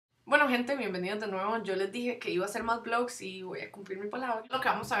gente, bienvenidos de nuevo. Yo les dije que iba a hacer más vlogs y voy a cumplir mi palabra. Lo que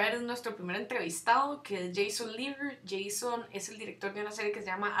vamos a ver es nuestro primer entrevistado, que es Jason Lever. Jason es el director de una serie que se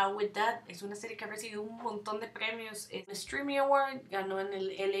llama Out With Dad. Es una serie que ha recibido un montón de premios. Es un Streamy Award, ganó en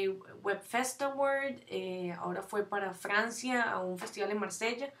el LA Web Fest Award. Ahora fue para Francia a un festival en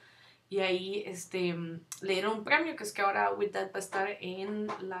Marsella. Y ahí le dieron un premio, que es que ahora Out With Dad va a estar en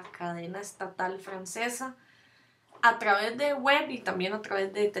la cadena estatal francesa a través de web y también a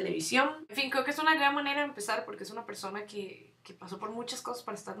través de televisión. En fin, creo que es una gran manera de empezar porque es una persona que pasó por muchas cosas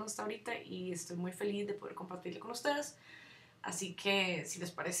para estar donde está ahorita y estoy muy feliz de poder compartirlo con ustedes. Así que, si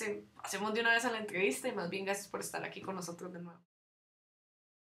les parece, hacemos de una vez a la entrevista y más bien gracias por estar aquí con nosotros de nuevo.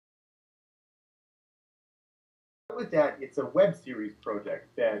 With that, it's a web series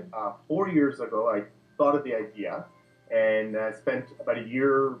project that 4 years ago I thought of the idea and spent about a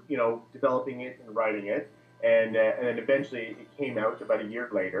year, developing it and writing it. And then eventually it came out about a year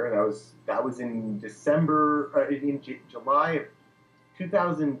later, and that was in July of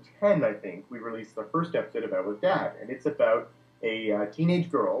 2010, I think. We released the first episode of Out With Dad, and it's about a teenage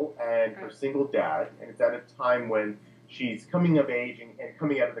girl and her single dad, and it's at a time when she's coming of age and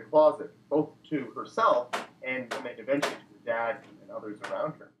coming out of the closet, both to herself and then eventually to her dad and others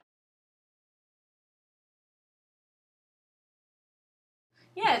around her.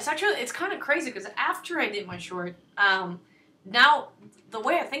 Yeah, it's kind of crazy because after I did my short, now the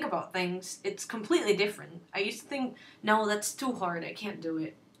way I think about things, it's completely different. I used to think, no, that's too hard. I can't do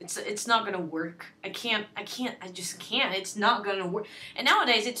it. It's not gonna work. I just can't. It's not gonna work. And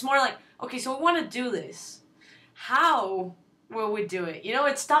nowadays, it's more like, okay, so we want to do this. How will we do it?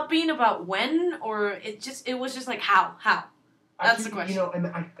 It stopped being about when, or it was just like how. That's the question. And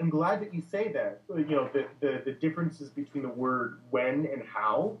I'm glad that you say that. The differences between the word when and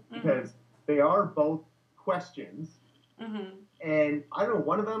how, because they are both questions. And I don't know,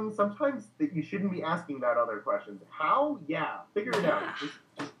 one of them, sometimes that you shouldn't be asking that other question. How? Yeah, figure it out. Just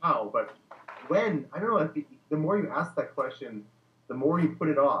how. But when, I don't know, the more you ask that question, the more you put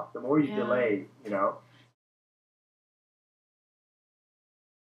it off, the more you delay,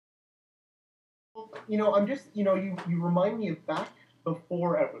 I'm just, you remind me of back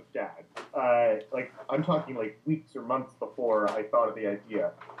before Out With Dad. I'm talking like weeks or months before I thought of the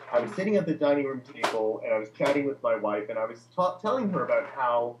idea. I was sitting at the dining room table and I was chatting with my wife and I was telling her about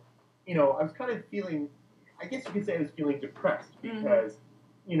how, I was kind of feeling, I guess you could say I was feeling depressed because,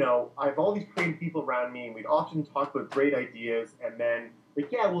 I have all these creative people around me and we'd often talk about great ideas and then,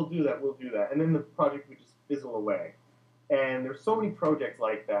 yeah, we'll do that. And then the project would just fizzle away. And there's so many projects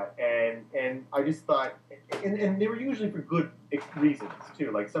like that, and I just thought, and they were usually for good reasons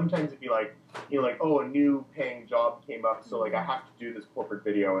too. Like sometimes it'd be like, a new paying job came up, so like I have to do this corporate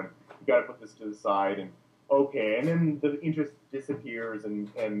video, and you got to put this to the side, and okay, and then the interest disappears,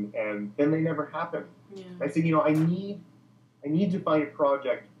 and then they never happen. Yeah. I said, I need to find a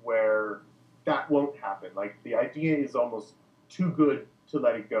project where that won't happen. Like the idea is almost too good to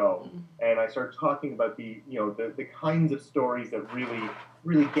let it go, and I started talking about the kinds of stories that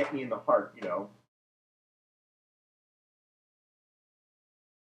really get me in the heart.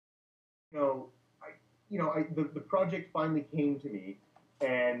 The project finally came to me,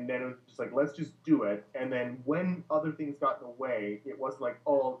 and then it was just like, let's just do it. And then when other things got in the way, it wasn't like,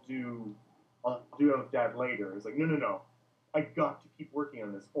 oh, I'll do it with Dad later. It's like, no, I got to keep working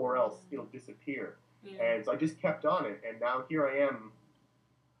on this, or else it'll disappear. Yeah. And so I just kept on it, and now here I am.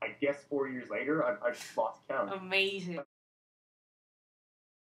 I guess 4 years later, I've lost count. Amazing.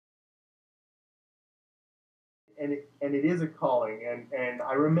 And it is a calling. And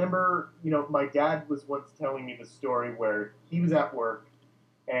I remember, my dad was once telling me the story where he was at work,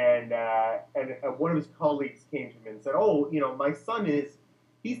 and one of his colleagues came to him and said, "Oh, my son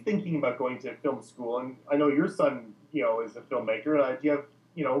he's thinking about going to film school, and I know your son, is a filmmaker. Do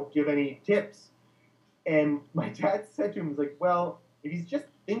you have any tips?" And my dad said to him, "Was like, well, if he's just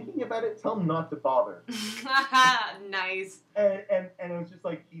thinking about it, tell him not to bother." Nice. And it was just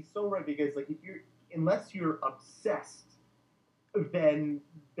like, he's so right, because like unless you're obsessed, then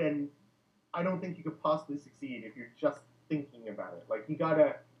I don't think you could possibly succeed if you're just thinking about it. Like you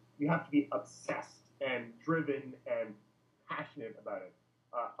have to be obsessed and driven and passionate about it.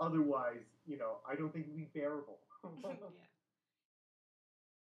 Otherwise, I don't think it would be bearable. Yeah.